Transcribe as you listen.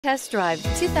Test drive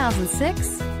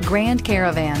 2006 Grand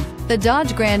Caravan. The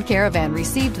Dodge Grand Caravan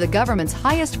received the government's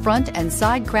highest front and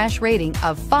side crash rating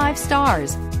of 5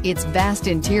 stars. Its vast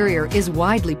interior is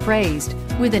widely praised,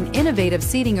 with an innovative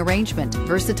seating arrangement,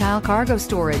 versatile cargo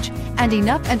storage, and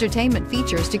enough entertainment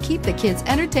features to keep the kids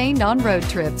entertained on road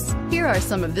trips. Here are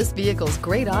some of this vehicle's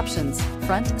great options: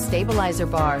 front stabilizer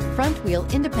bar, front wheel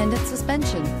independent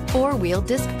suspension, 4-wheel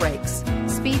disc brakes,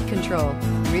 speed control,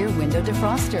 rear window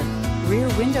defroster, rear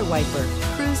window wiper,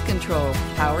 cruise control,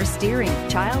 power steering,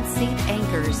 child seat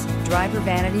anchors, driver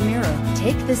vanity mirror.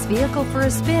 Take this vehicle for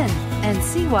a spin and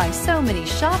see why so many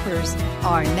shoppers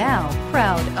are now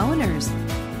proud owners.